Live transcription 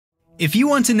If you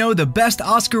want to know the best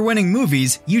Oscar-winning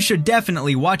movies, you should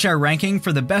definitely watch our ranking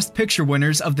for the Best Picture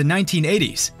winners of the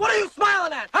 1980s. What are you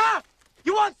smiling at, huh?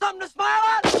 You want something to smile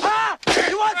at, huh?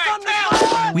 You want something to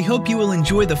smile at? We hope you will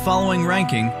enjoy the following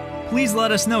ranking. Please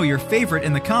let us know your favorite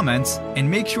in the comments, and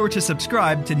make sure to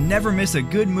subscribe to never miss a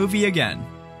good movie again.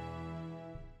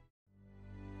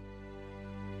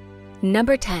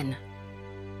 Number 10.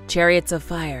 Chariots of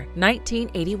Fire,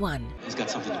 1981. He's got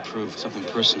something to prove, something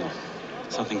personal.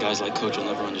 Something guys like Coach will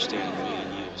never understand in a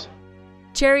million years.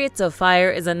 Chariots of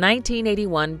Fire is a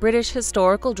 1981 British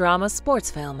historical drama sports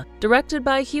film directed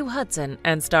by Hugh Hudson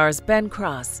and stars Ben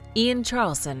Cross, Ian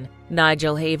Charleson,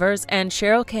 Nigel Havers, and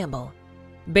Cheryl Campbell.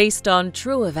 Based on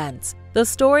true events, the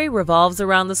story revolves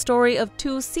around the story of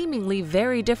two seemingly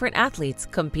very different athletes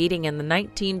competing in the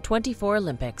 1924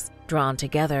 Olympics, drawn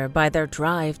together by their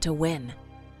drive to win.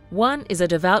 One is a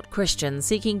devout Christian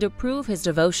seeking to prove his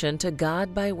devotion to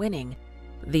God by winning.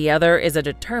 The other is a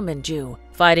determined Jew,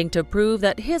 fighting to prove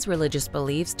that his religious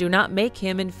beliefs do not make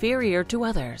him inferior to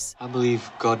others. I believe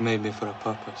God made me for a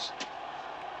purpose.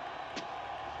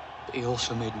 But He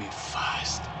also made me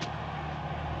fast.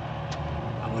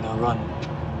 And when I run,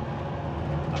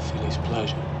 I feel His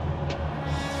pleasure.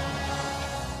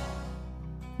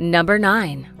 Number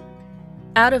 9.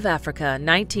 Out of Africa,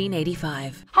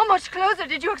 1985. How much closer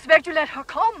did you expect to let her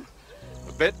come?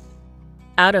 A bit.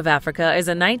 Out of Africa is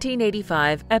a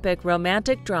 1985 epic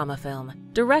romantic drama film,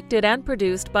 directed and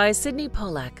produced by Sidney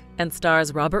Pollack and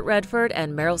stars Robert Redford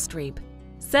and Meryl Streep.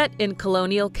 Set in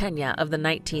colonial Kenya of the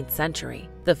 19th century,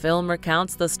 the film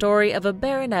recounts the story of a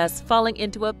baroness falling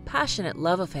into a passionate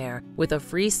love affair with a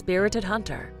free-spirited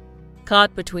hunter.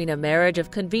 Caught between a marriage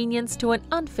of convenience to an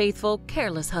unfaithful,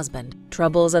 careless husband,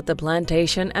 troubles at the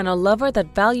plantation, and a lover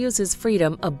that values his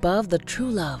freedom above the true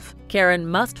love, Karen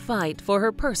must fight for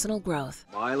her personal growth.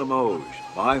 Buy Limoges,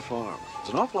 buy farm. It's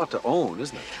an awful lot to own,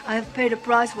 isn't it? I have paid a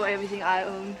price for everything I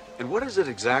own. And what is it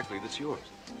exactly that's yours?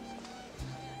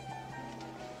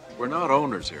 We're not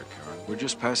owners here, Karen. We're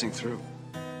just passing through.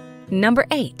 Number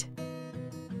 8.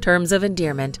 Terms of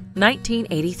Endearment,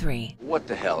 1983. What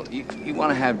the hell? You want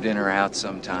to have dinner out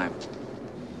sometime?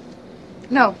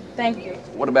 No, thank you.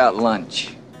 What about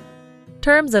lunch?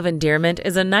 Terms of Endearment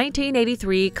is a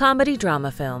 1983 comedy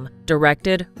drama film,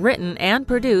 directed, written, and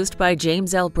produced by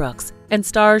James L. Brooks, and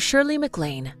stars Shirley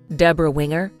MacLaine, Deborah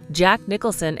Winger, Jack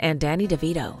Nicholson, and Danny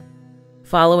DeVito.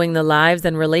 Following the lives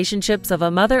and relationships of a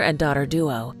mother and daughter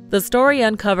duo, the story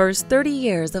uncovers 30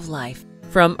 years of life.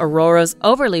 From Aurora's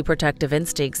overly protective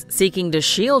instincts seeking to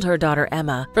shield her daughter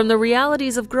Emma from the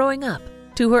realities of growing up,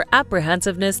 to her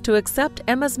apprehensiveness to accept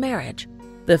Emma's marriage,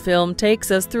 the film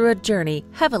takes us through a journey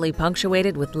heavily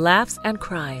punctuated with laughs and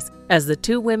cries as the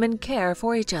two women care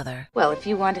for each other. Well, if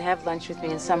you want to have lunch with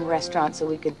me in some restaurant so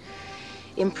we could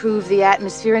improve the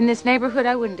atmosphere in this neighborhood,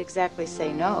 I wouldn't exactly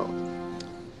say no.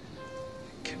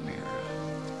 Come here.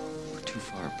 We're too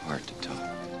far apart to talk.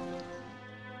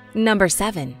 Number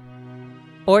 7.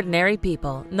 Ordinary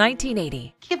People,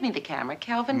 1980. Give me the camera,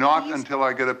 Calvin, Not please. until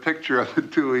I get a picture of the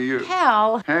two of you.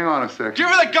 Hal. Hang on a second. Give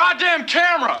her the goddamn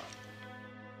camera!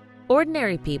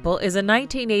 Ordinary People is a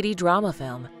 1980 drama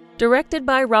film, directed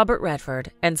by Robert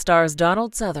Redford and stars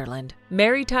Donald Sutherland,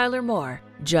 Mary Tyler Moore,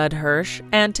 Judd Hirsch,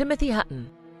 and Timothy Hutton.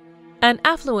 An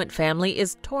affluent family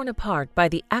is torn apart by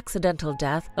the accidental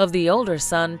death of the older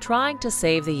son trying to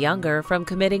save the younger from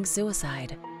committing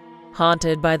suicide.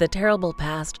 Haunted by the terrible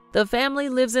past, the family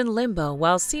lives in limbo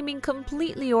while seeming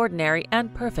completely ordinary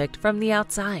and perfect from the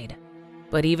outside.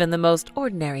 But even the most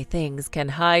ordinary things can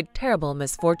hide terrible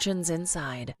misfortunes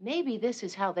inside. Maybe this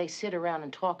is how they sit around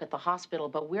and talk at the hospital,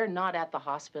 but we're not at the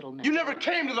hospital now. You never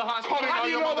came to the hospital. Honey, How do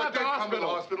you know mother about the did come to hospital?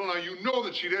 the hospital. Now, you know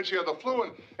that she did. She had the flu,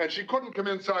 and she couldn't come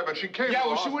inside, but she came to the Yeah,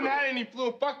 well, she hospital. wouldn't have had any flu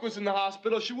if Buck was in the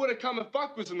hospital. She would have come if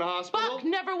Buck was in the hospital. Buck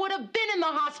never would have been in the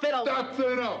hospital. That's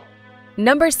enough.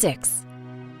 Number 6.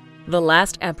 The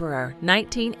Last Emperor,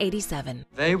 1987.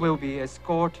 They will be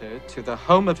escorted to the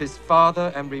home of his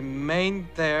father and remain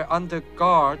there under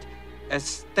guard as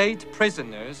state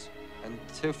prisoners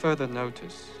until further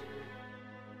notice.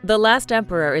 The Last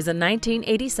Emperor is a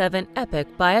 1987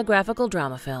 epic biographical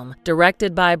drama film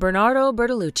directed by Bernardo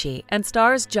Bertolucci and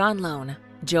stars John Lone,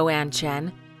 Joanne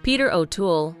Chen, Peter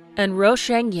O'Toole, and Ro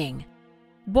Sheng-ying.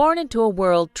 Born into a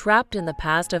world trapped in the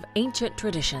past of ancient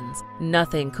traditions,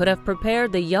 nothing could have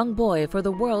prepared the young boy for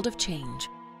the world of change.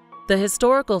 The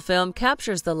historical film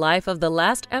captures the life of the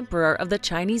last emperor of the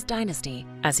Chinese dynasty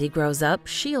as he grows up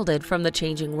shielded from the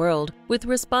changing world with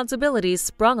responsibilities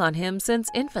sprung on him since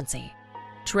infancy.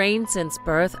 Trained since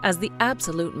birth as the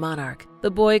absolute monarch, the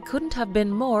boy couldn't have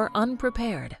been more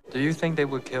unprepared. Do you think they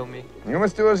would kill me? You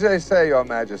must do as they say, Your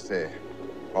Majesty.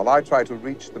 while I try to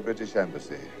reach the British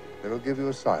Embassy. They will give you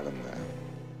asylum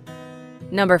there.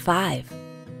 Number 5.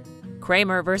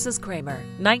 Kramer vs. Kramer,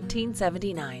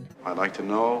 1979. I'd like to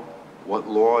know, what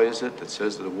law is it that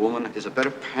says that a woman is a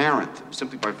better parent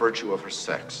simply by virtue of her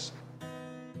sex?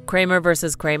 Kramer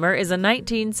vs. Kramer is a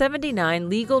 1979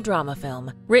 legal drama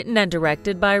film written and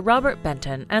directed by Robert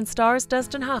Benton and stars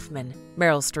Dustin Hoffman,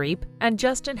 Meryl Streep, and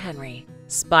Justin Henry.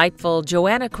 Spiteful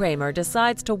Joanna Kramer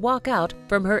decides to walk out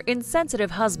from her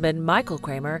insensitive husband Michael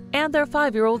Kramer and their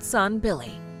 5-year-old son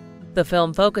Billy. The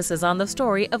film focuses on the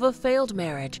story of a failed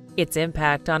marriage, its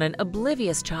impact on an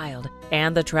oblivious child,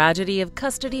 and the tragedy of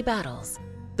custody battles.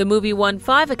 The movie won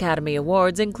 5 Academy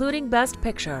Awards, including Best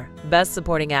Picture, Best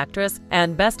Supporting Actress,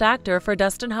 and Best Actor for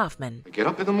Dustin Hoffman. We get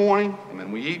up in the morning, and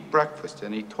then we eat breakfast,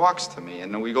 and he talks to me,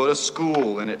 and then we go to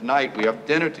school, and at night we have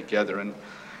dinner together, and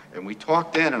we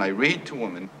talk then, and I read to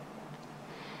him,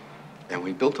 and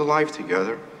we built a life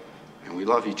together, and we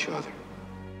love each other.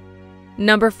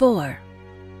 Number 4.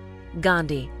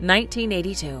 Gandhi,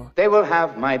 1982. They will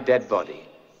have my dead body,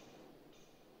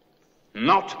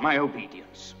 not my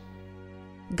obedience.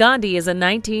 Gandhi is a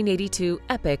 1982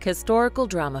 epic historical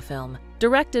drama film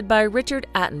directed by Richard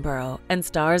Attenborough and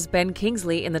stars Ben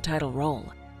Kingsley in the title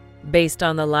role. Based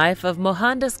on the life of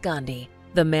Mohandas Gandhi,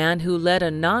 the man who led a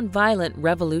non-violent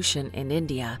revolution in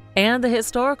India, and the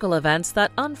historical events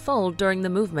that unfold during the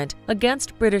movement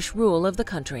against British rule of the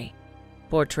country.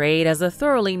 Portrayed as a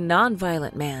thoroughly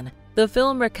non-violent man, the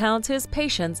film recounts his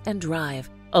patience and drive,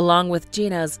 along with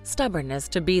Jinnah's stubbornness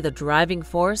to be the driving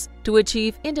force to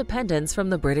achieve independence from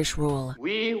the British rule.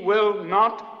 We will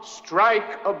not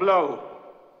strike a blow,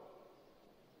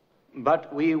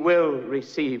 but we will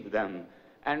receive them,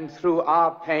 and through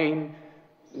our pain,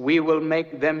 we will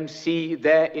make them see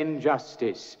their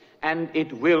injustice, and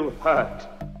it will hurt.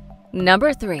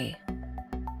 Number 3.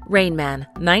 Rain Man,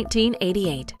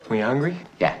 1988. We hungry?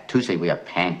 Yeah, Tuesday we have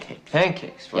pancakes.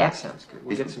 Pancakes? Well, Yeah. that sounds good.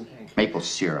 We'll get some pancakes. Maple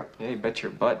syrup. Yeah, you bet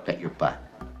your butt. Bet your butt.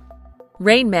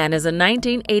 Rain Man is a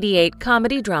 1988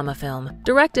 comedy drama film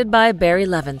directed by Barry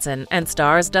Levinson and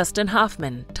stars Dustin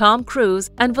Hoffman, Tom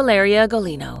Cruise, and Valeria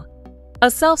Golino. A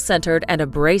self-centered and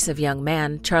abrasive young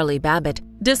man, Charlie Babbitt,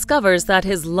 discovers that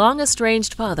his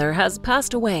long-estranged father has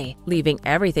passed away, leaving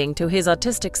everything to his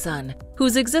autistic son,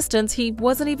 whose existence he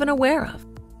wasn't even aware of.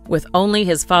 With only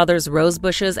his father's rose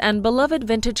bushes and beloved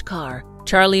vintage car,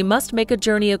 Charlie must make a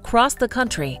journey across the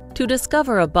country to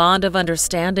discover a bond of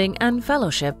understanding and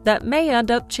fellowship that may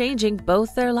end up changing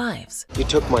both their lives. You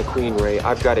took my queen, Ray.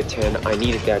 I've got a 10. I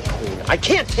needed that queen. I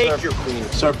can't take your queen.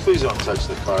 Sir, please don't touch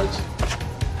the cards.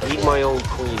 I need my own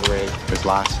queen, Ray. There's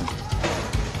lots of them.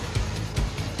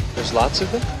 There's lots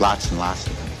of them? Lots and lots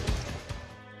of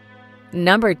them.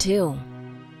 Number 2.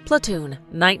 Platoon,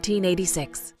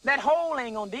 1986. That hole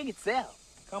ain't gonna dig itself.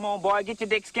 Come on, boy, get your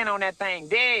dick skin on that thing.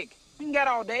 Dig. You can get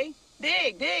all day.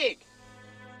 Dig, dig.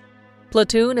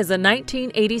 Platoon is a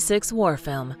 1986 war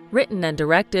film written and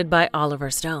directed by Oliver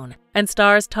Stone and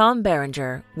stars Tom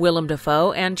Berenger, Willem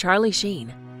Dafoe, and Charlie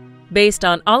Sheen. Based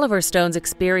on Oliver Stone's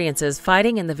experiences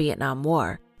fighting in the Vietnam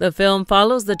War, the film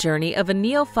follows the journey of a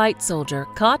neophyte soldier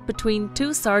caught between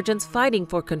 2 sergeants fighting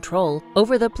for control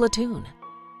over the platoon.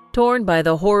 Torn by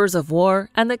the horrors of war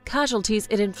and the casualties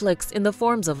it inflicts in the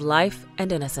forms of life and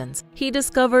innocence, he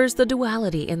discovers the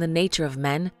duality in the nature of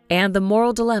men and the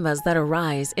moral dilemmas that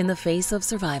arise in the face of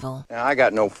survival. Now, I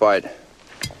got no fight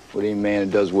with any man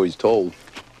that does what he's told.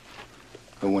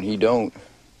 But when he don't,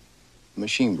 the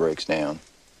machine breaks down.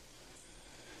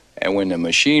 And when the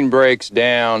machine breaks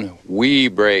down, we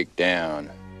break down.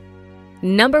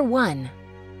 Number 1.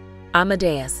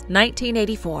 Amadeus,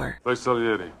 1984. By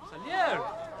Salieri.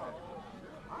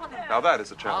 Now that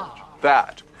is a challenge.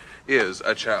 That is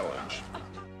a challenge.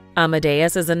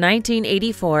 Amadeus is a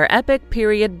 1984 epic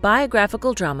period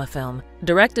biographical drama film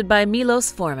directed by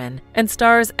Milos Forman and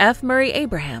stars F. Murray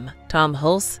Abraham, Tom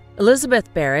Hulce,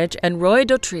 Elizabeth Barrage, and Roy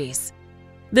Dotrice.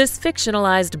 This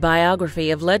fictionalized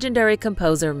biography of legendary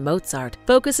composer Mozart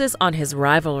focuses on his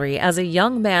rivalry as a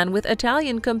young man with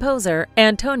Italian composer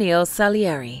Antonio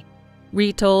Salieri.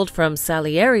 Retold from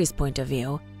Salieri's point of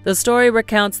view, the story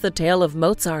recounts the tale of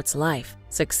Mozart's life,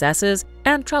 successes,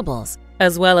 and troubles,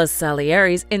 as well as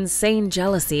Salieri's insane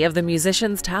jealousy of the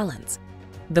musician's talents.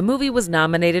 The movie was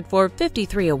nominated for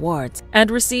 53 awards and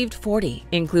received 40,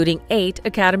 including 8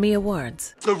 Academy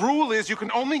Awards. The rule is you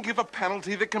can only give a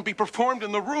penalty that can be performed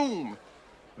in the room.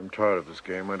 I'm tired of this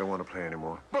game. I don't want to play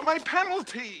anymore. But my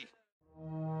penalty!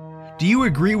 Do you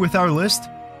agree with our list?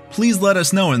 Please let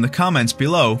us know in the comments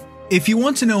below. If you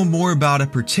want to know more about a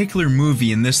particular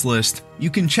movie in this list, you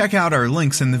can check out our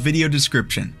links in the video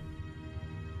description.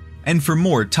 And for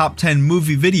more top 10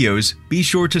 movie videos, be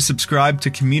sure to subscribe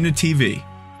to communiTV.